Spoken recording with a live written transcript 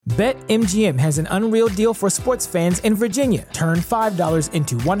BetMGM has an unreal deal for sports fans in Virginia. Turn $5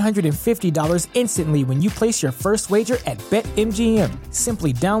 into $150 instantly when you place your first wager at BetMGM.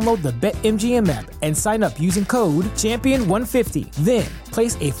 Simply download the BetMGM app and sign up using code Champion150. Then,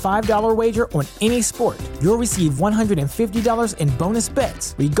 place a $5 wager on any sport. You'll receive $150 in bonus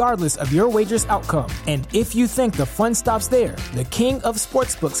bets, regardless of your wager's outcome. And if you think the fun stops there, the King of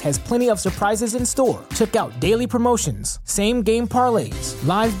Sportsbooks has plenty of surprises in store. Check out daily promotions, same-game parlays,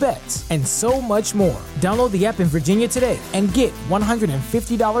 live bets, and so much more. Download the app in Virginia today and get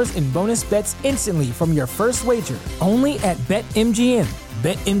 $150 in bonus bets instantly from your first wager. Only at BetMGM.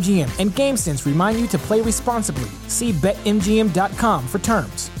 BetMGM and GameSense remind you to play responsibly. See BetMGM.com for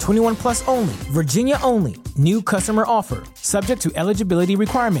terms. 21 plus only. Virginia only. New customer offer. Subject to eligibility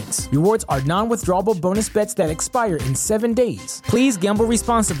requirements. Rewards are non-withdrawable bonus bets that expire in 7 days. Please gamble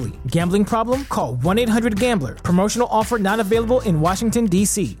responsibly. Gambling problem? Call 1-800-GAMBLER. Promotional offer not available in Washington,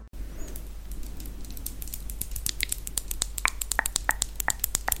 D.C.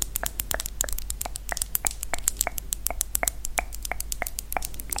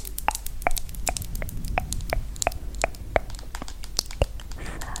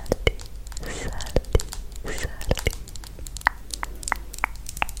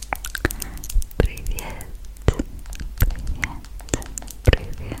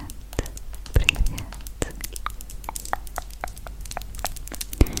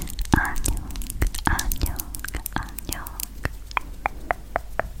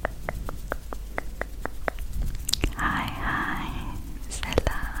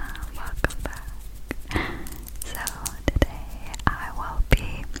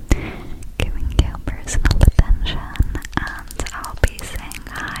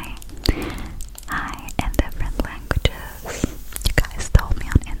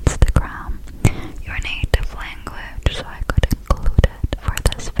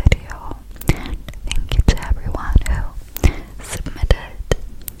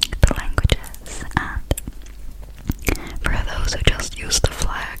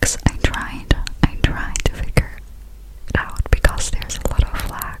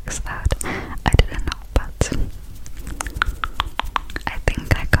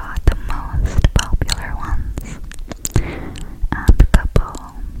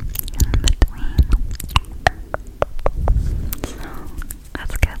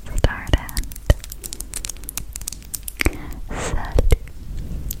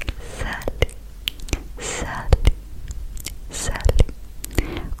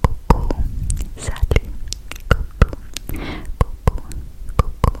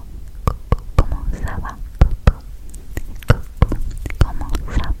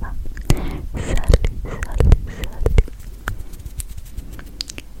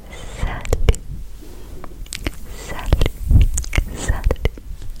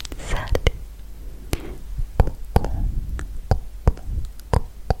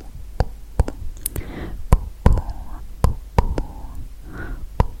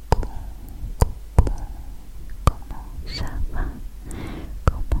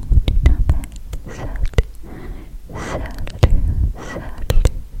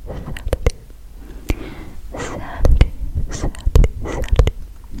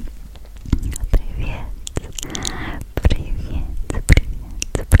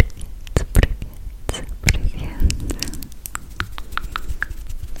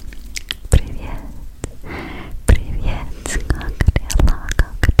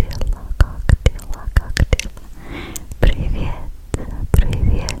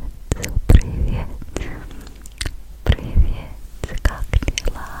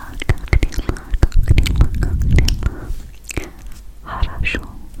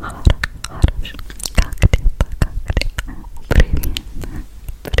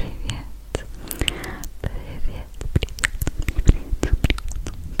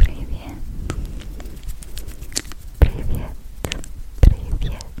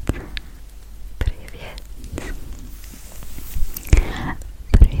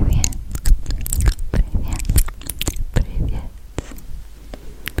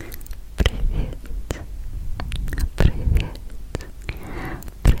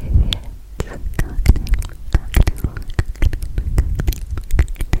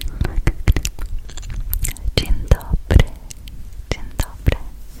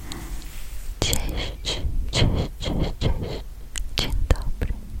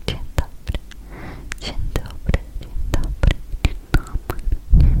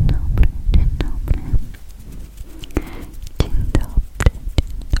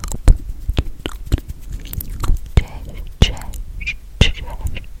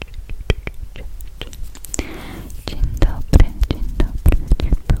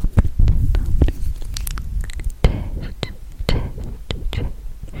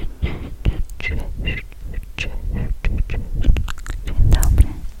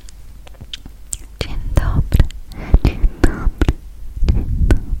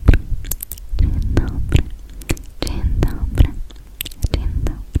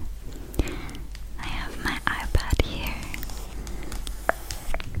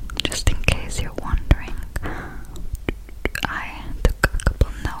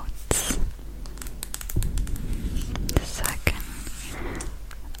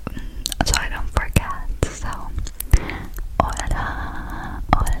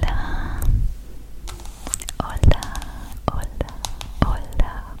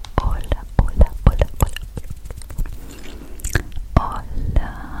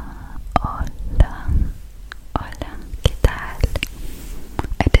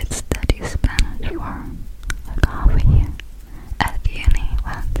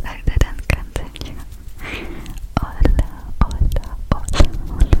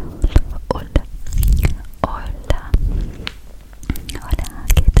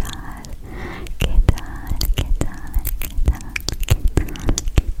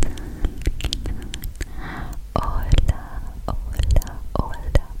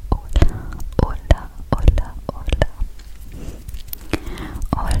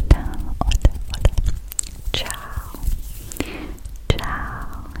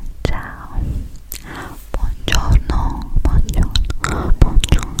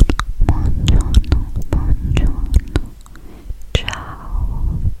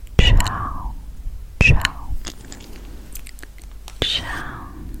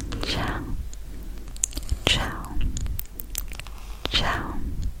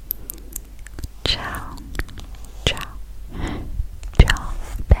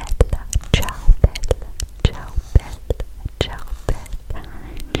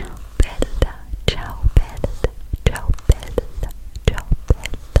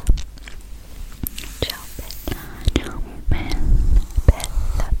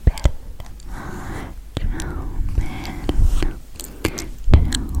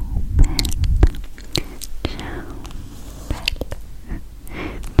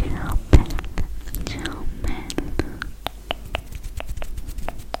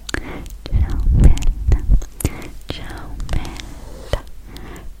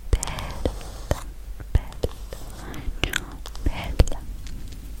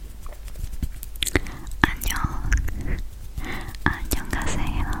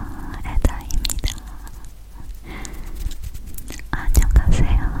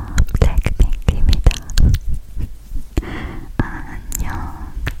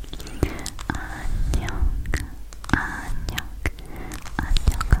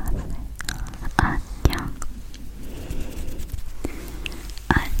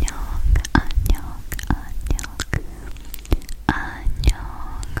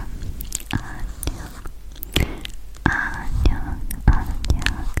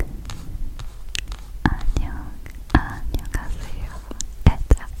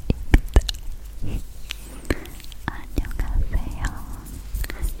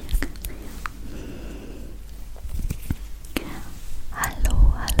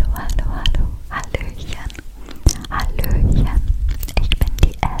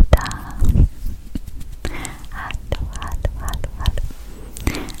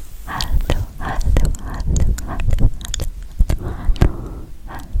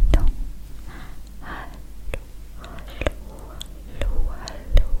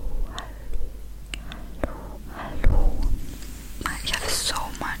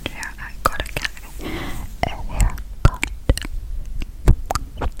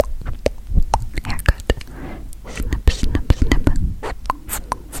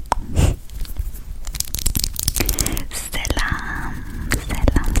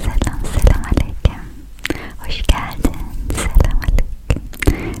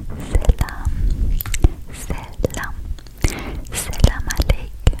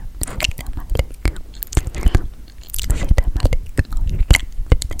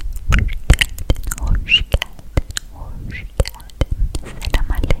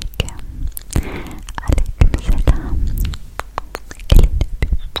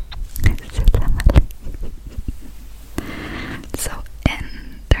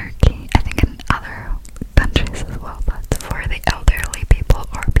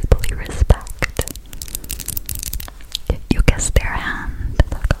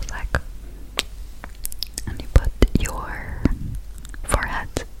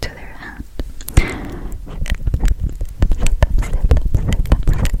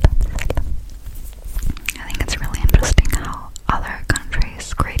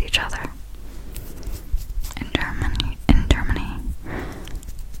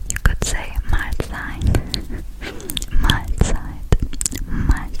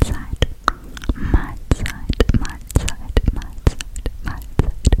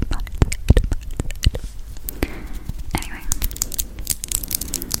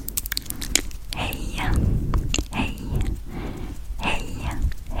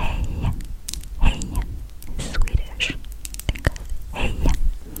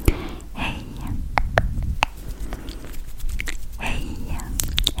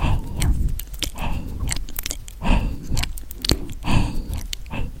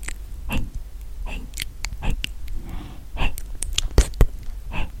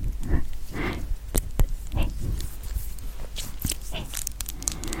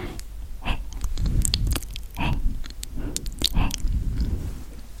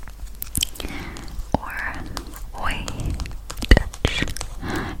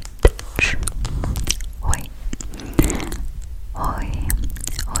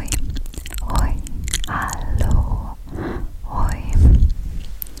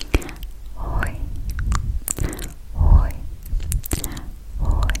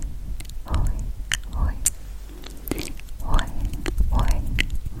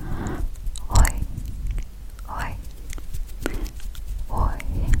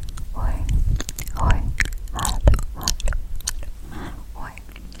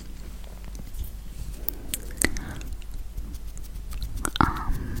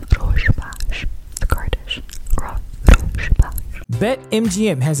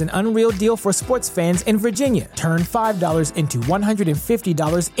 BetMGM has an unreal deal for sports fans in Virginia. Turn $5 into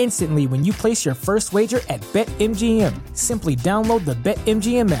 $150 instantly when you place your first wager at BetMGM. Simply download the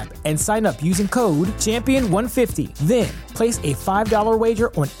BetMGM app and sign up using code Champion150. Then, place a $5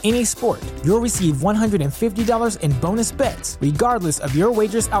 wager on any sport. You'll receive $150 in bonus bets, regardless of your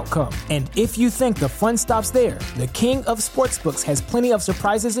wager's outcome. And if you think the fun stops there, the King of Sportsbooks has plenty of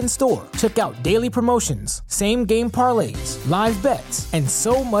surprises in store. Check out daily promotions, same-game parlays, live bets, and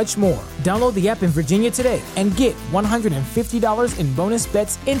so much more. Download the app in Virginia today and get $150 in bonus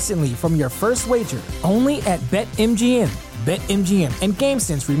bets instantly from your first wager. Only at BetMGM. BetMGM and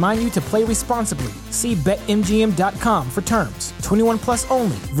GameSense remind you to play responsibly. See BetMGM.com for terms. 21 plus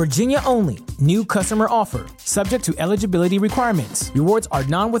only. Virginia only. New customer offer. Subject to eligibility requirements. Rewards are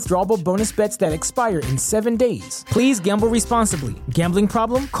non-withdrawable bonus bets that expire in 7 days. Please gamble responsibly. Gambling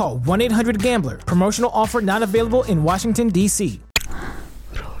problem? Call 1-800-GAMBLER. Promotional offer not available in Washington, D.C.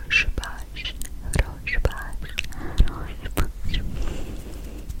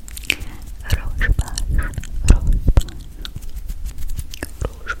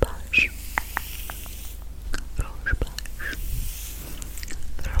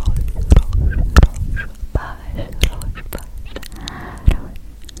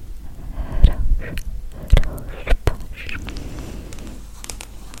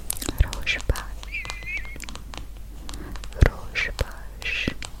 Rosh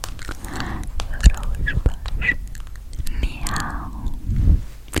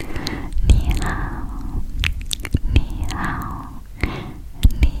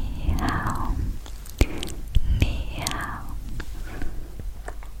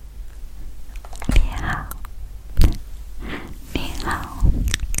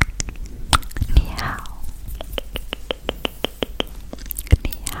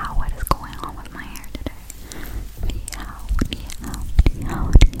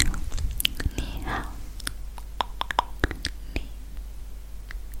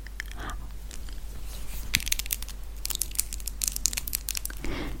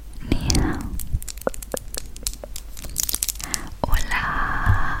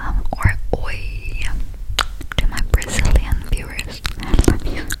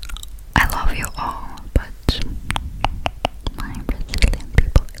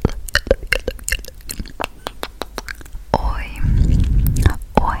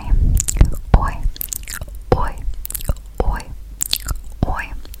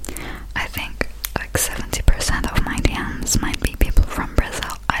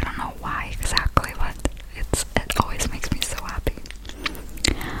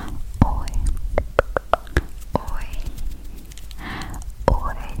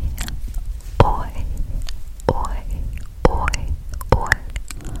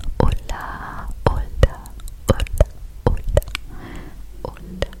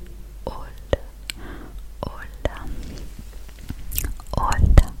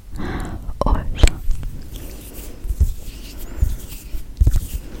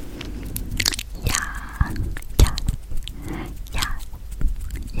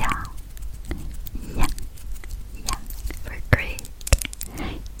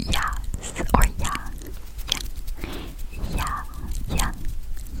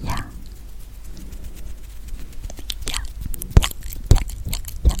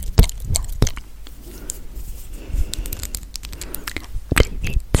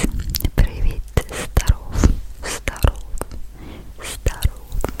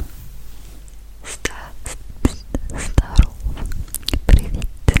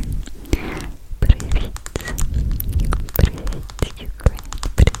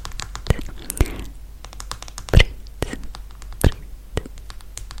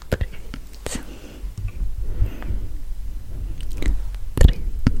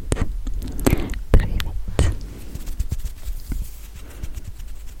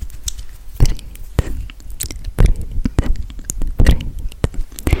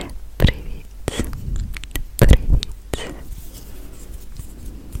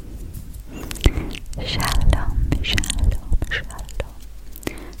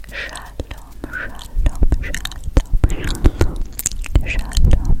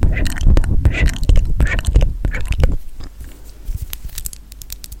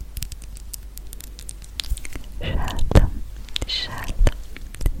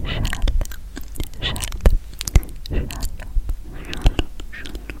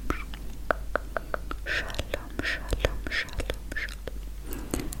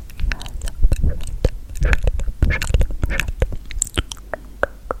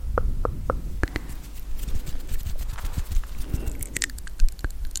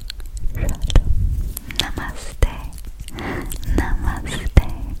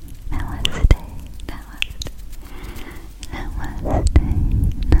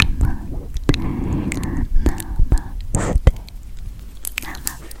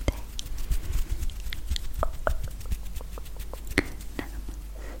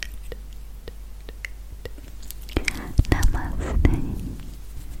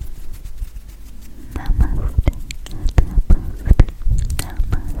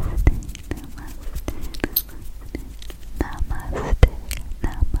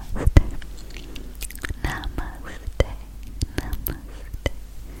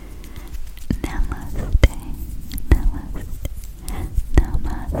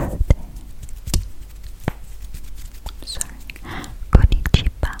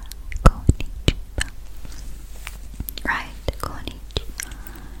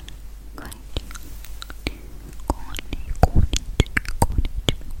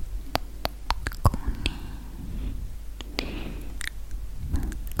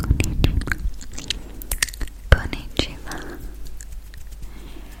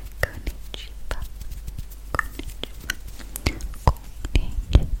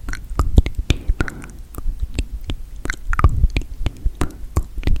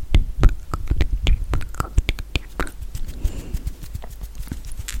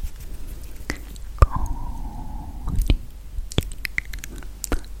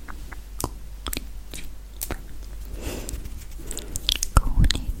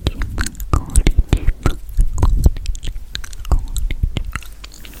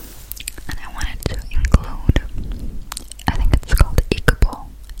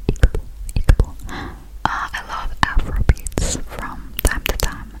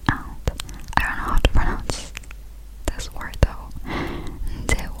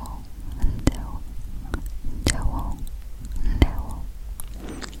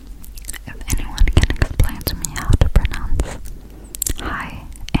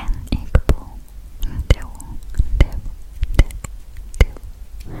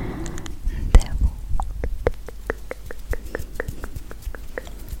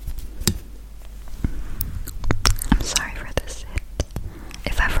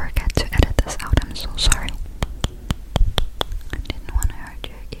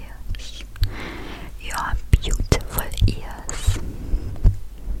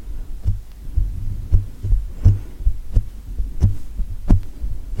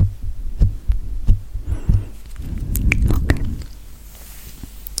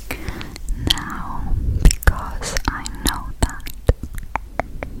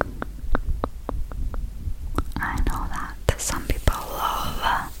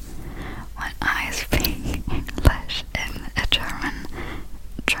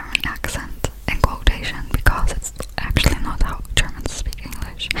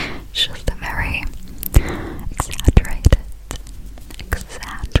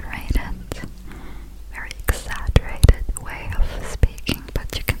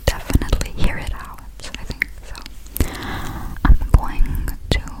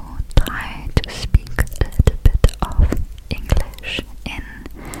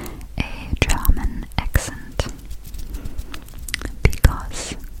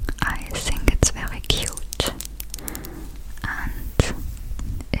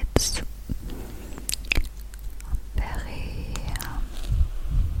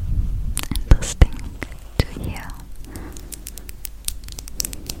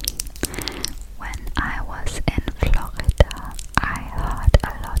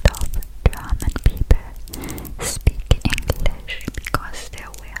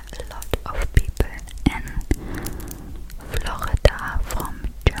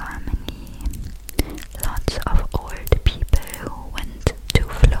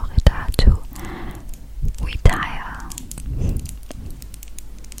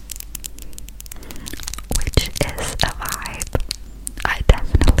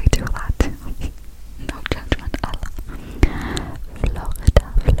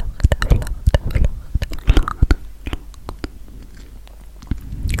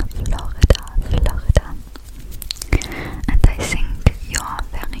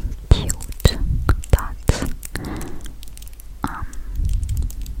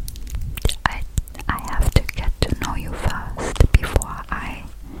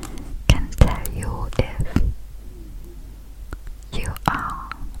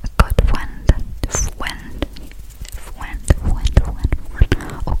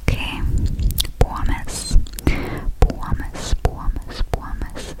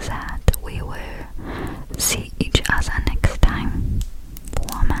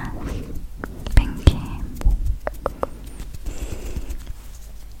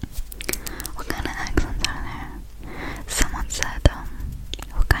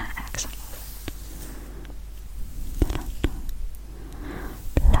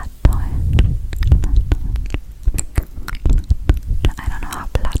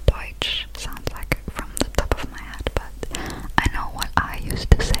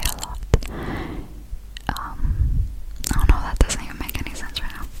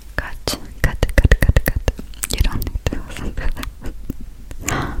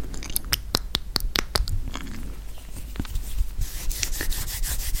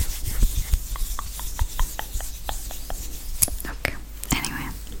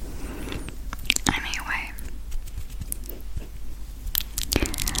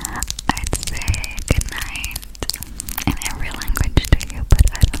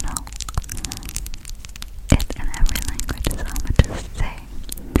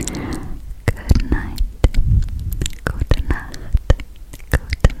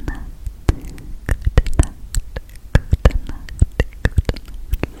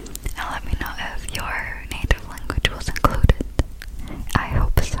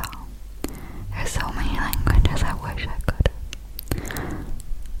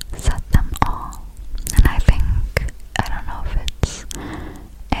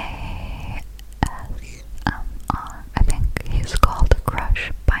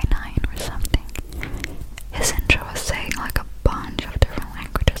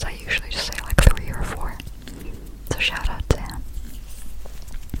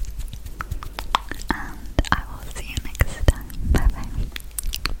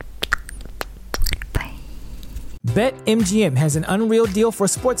BetMGM has an unreal deal for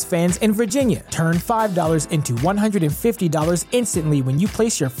sports fans in Virginia. Turn $5 into $150 instantly when you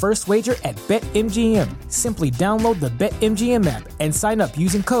place your first wager at BetMGM. Simply download the BetMGM app and sign up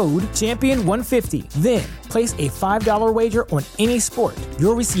using code Champion150. Then, place a $5 wager on any sport.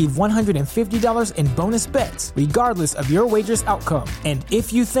 You'll receive $150 in bonus bets, regardless of your wager's outcome. And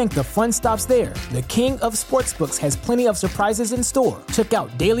if you think the fun stops there, the King of Sportsbooks has plenty of surprises in store. Check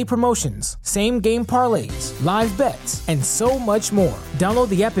out daily promotions, same-game parlays, live bets, and so much more. Download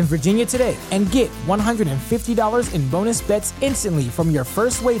the app in Virginia today and get $150 in bonus bets instantly from your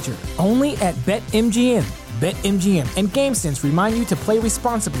first wager. Only at BetMGM. BetMGM and GameSense remind you to play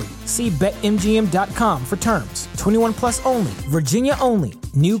responsibly. See BetMGM.com for terms. 21 plus only. Virginia only.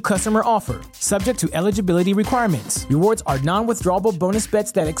 New customer offer. Subject to eligibility requirements. Rewards are non-withdrawable bonus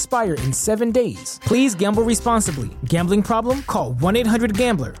bets that expire in 7 days. Please gamble responsibly. Gambling problem? Call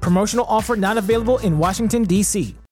 1-800-GAMBLER. Promotional offer not available in Washington, D.C.